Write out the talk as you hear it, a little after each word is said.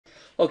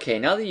Okay,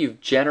 now that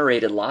you've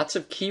generated lots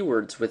of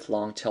keywords with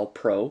Longtail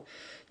Pro,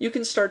 you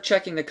can start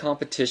checking the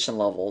competition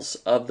levels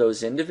of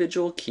those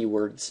individual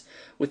keywords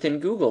within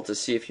Google to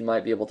see if you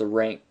might be able to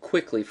rank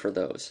quickly for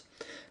those.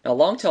 Now,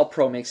 Longtail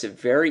Pro makes it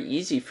very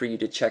easy for you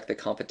to check the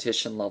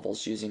competition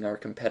levels using our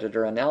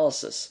competitor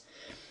analysis.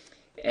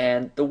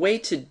 And the way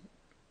to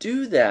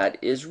do that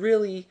is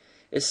really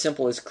as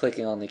simple as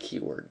clicking on the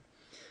keyword.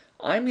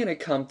 I'm going to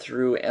come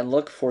through and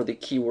look for the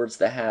keywords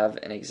that have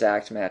an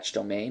exact match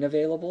domain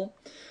available.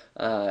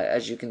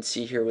 As you can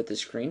see here with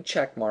this green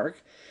check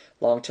mark,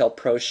 Longtail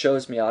Pro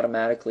shows me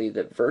automatically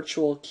that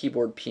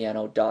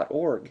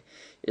virtualkeyboardpiano.org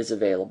is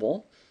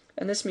available,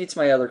 and this meets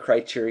my other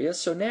criteria.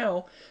 So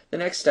now the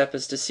next step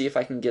is to see if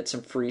I can get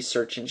some free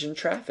search engine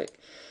traffic.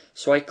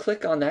 So I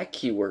click on that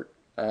keyword,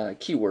 and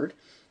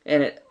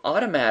it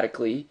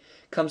automatically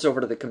comes over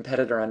to the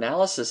competitor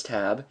analysis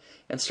tab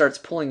and starts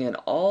pulling in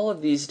all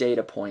of these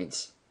data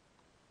points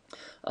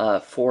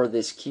for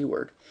this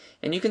keyword.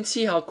 And you can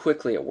see how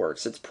quickly it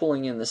works. It's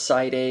pulling in the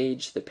site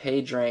age, the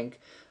page rank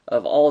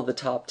of all of the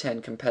top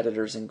 10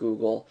 competitors in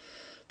Google,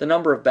 the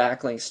number of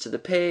backlinks to the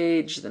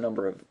page, the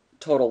number of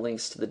total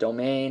links to the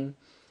domain,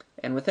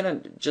 and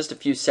within just a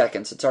few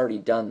seconds it's already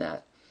done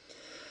that.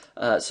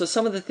 So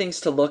some of the things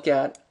to look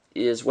at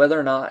is whether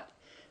or not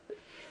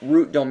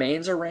root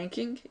domains are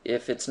ranking.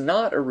 If it's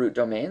not a root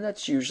domain,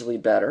 that's usually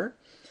better.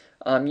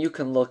 You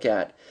can look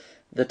at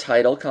the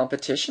title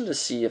competition to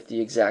see if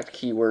the exact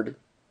keyword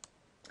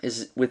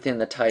is within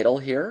the title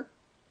here.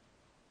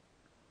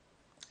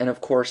 And of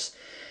course,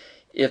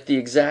 if the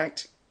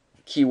exact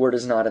keyword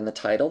is not in the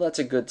title, that's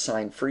a good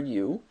sign for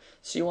you.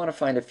 So you want to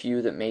find a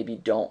few that maybe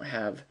don't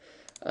have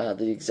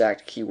the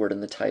exact keyword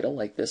in the title,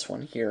 like this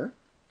one here.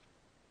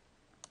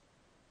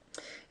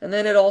 And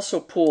then it also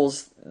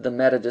pulls the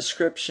meta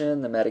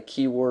description, the meta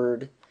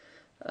keyword,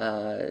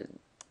 and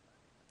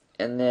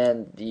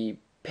then the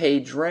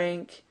page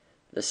rank,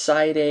 the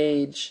site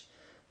age,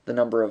 the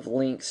number of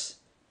links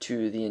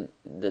to the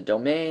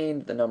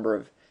domain, the number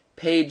of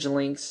page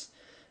links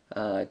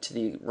to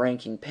the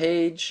ranking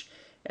page,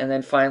 and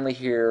then finally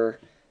here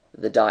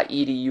the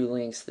 .edu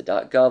links, the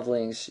 .gov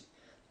links,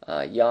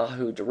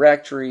 Yahoo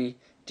directory,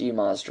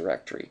 DMOZ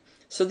directory.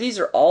 So these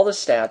are all the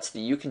stats that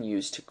you can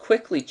use to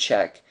quickly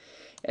check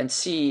and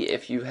see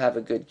if you have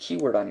a good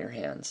keyword on your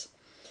hands.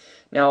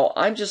 Now,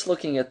 I'm just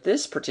looking at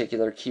this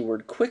particular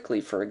keyword quickly,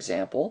 for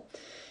example,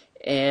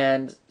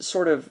 and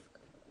sort of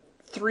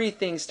three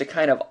things to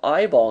kind of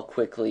eyeball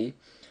quickly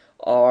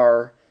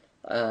are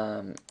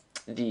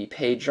the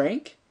page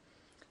rank.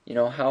 You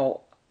know,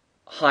 how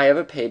high of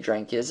a page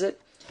rank is it?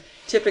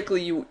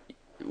 Typically, you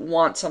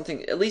want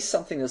something, at least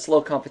something that's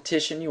low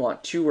competition. You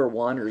want 2 or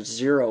 1 or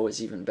 0 is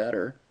even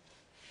better.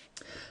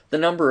 The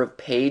number of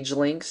page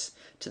links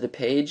to the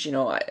page, you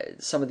know,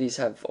 some of these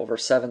have over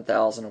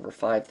 7,000, over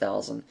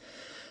 5,000.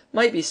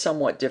 Might be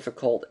somewhat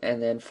difficult.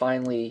 And then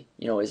finally,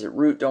 you know, is it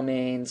root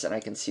domains? And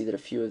I can see that a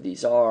few of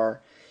these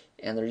are,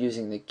 and they're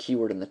using the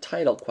keyword in the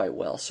title quite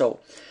well. So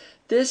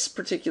this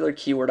particular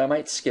keyword I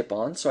might skip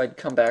on, so I'd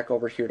come back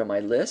over here to my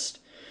list,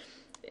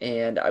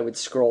 and I would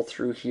scroll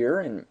through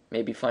here and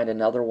maybe find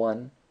another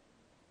one.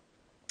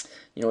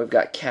 You know, we've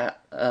got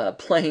cat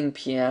playing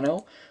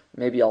piano.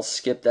 Maybe I'll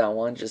skip that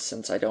one just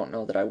since I don't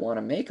know that I want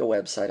to make a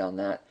website on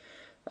that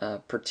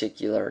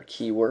particular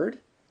keyword.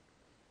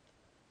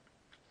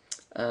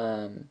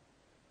 But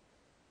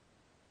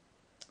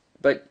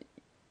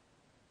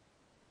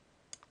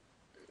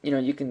you know,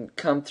 you can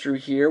come through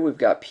here. We've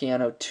got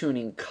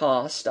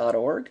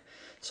pianotuningcost.org.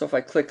 So if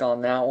I click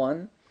on that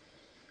one,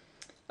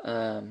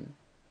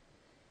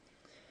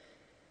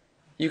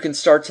 you can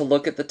start to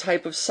look at the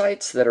type of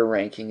sites that are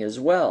ranking as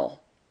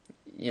well.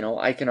 You know,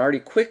 I can already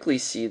quickly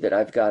see that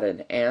I've got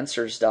an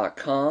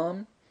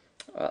answers.com,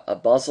 a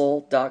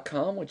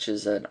buzzle.com, which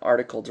is an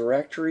article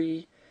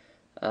directory,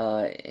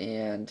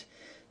 and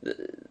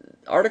the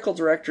article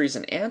directories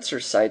and answer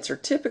sites are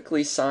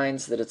typically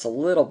signs that it's a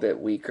little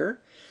bit weaker.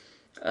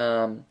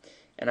 And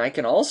I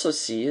can also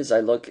see, as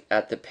I look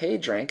at the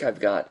page rank, I've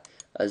got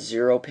a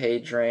 0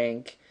 page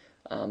rank,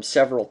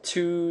 several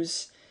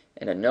 2s,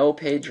 and a no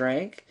page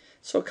rank.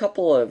 So a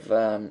couple of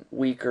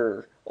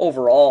weaker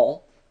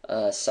overall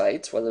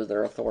sites, whether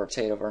they're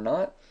authoritative or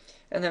not.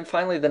 And then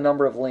finally the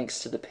number of links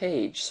to the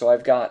page. So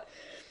I've got,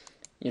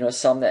 you know,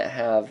 some that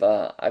have,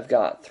 I've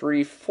got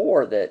 3,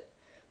 4 that,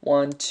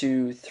 1,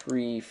 2,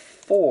 3,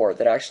 4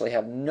 that actually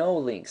have no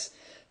links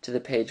to the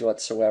page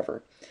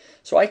whatsoever.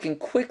 So I can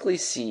quickly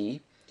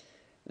see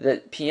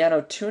that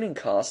piano tuning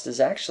cost is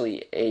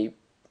actually a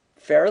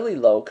fairly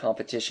low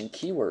competition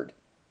keyword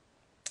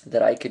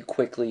that I could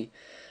quickly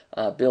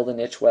build a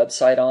niche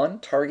website on,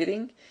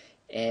 targeting,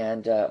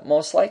 and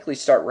most likely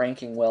start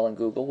ranking well in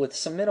Google with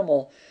some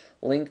minimal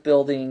link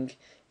building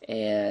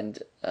and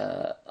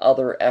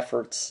other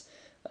efforts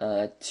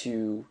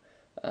to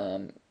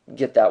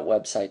get that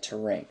website to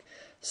rank.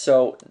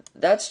 So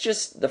that's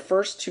just the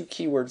first two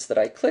keywords that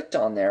I clicked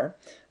on there.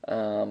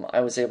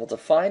 I was able to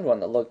find one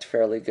that looked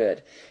fairly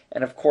good.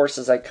 And of course,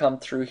 as I come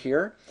through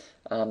here,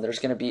 there's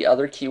going to be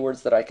other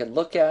keywords that I could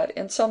look at,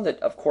 and some that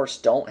of course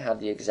don't have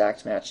the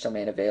exact match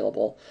domain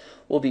available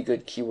will be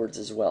good keywords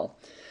as well.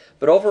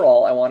 But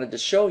overall, I wanted to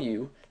show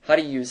you how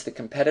to use the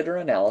competitor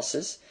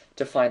analysis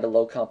to find a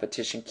low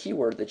competition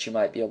keyword that you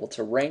might be able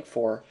to rank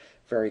for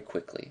very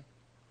quickly.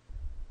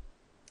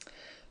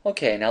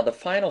 Okay, now the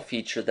final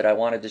feature that I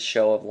wanted to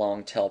show of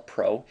Longtail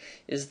Pro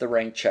is the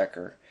rank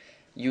checker.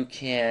 You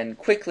can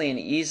quickly and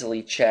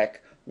easily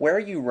check where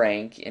you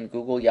rank in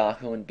Google,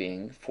 Yahoo, and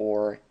Bing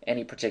for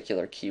any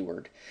particular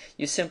keyword.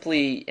 You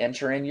simply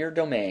enter in your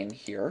domain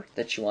here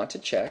that you want to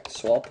check.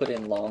 So I'll put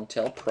in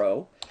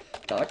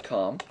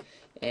longtailpro.com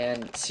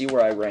and see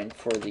where I rank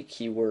for the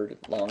keyword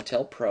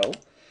Longtail Pro.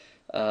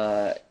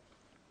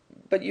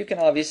 But you can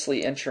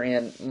obviously enter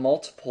in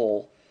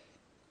multiple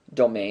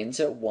domains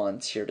at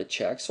once here to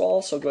check. So I'll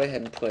also go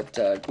ahead and put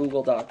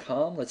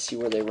google.com. Let's see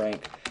where they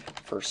rank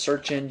for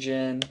search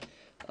engine.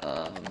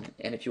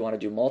 And if you want to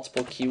do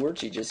multiple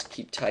keywords, you just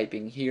keep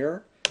typing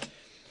here.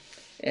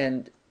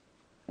 And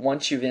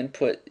once you've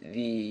input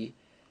the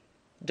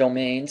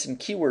domains and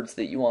keywords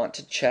that you want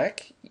to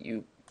check,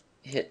 you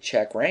hit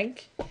check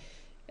rank,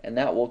 and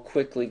that will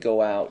quickly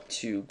go out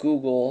to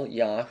Google,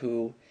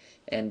 Yahoo,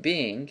 and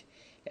Bing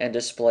and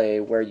display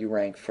where you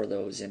rank for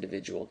those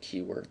individual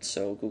keywords.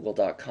 So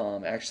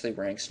google.com actually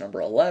ranks number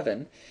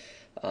 11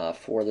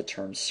 for the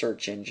term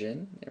search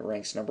engine. It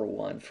ranks number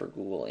 1 for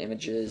Google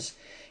Images,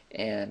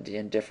 and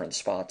in different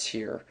spots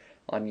here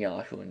on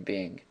Yahoo and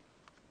Bing.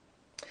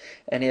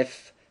 And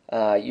if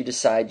you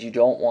decide you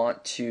don't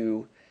want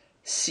to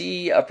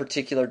see a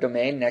particular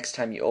domain next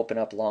time you open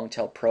up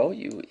Longtail Pro,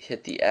 you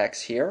hit the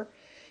X here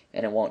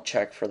and it won't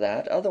check for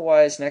that.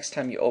 Otherwise, next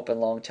time you open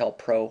Longtail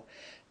Pro,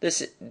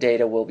 this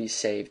data will be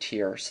saved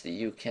here so that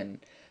you can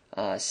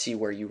see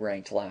where you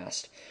ranked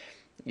last.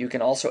 You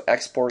can also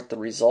export the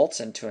results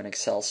into an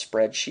Excel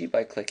spreadsheet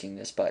by clicking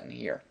this button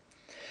here.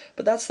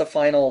 But that's the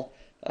final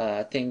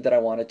thing that I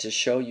wanted to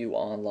show you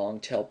on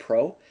Longtail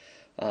Pro.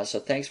 So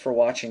thanks for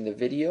watching the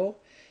video,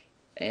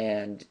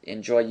 and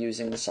enjoy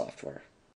using the software.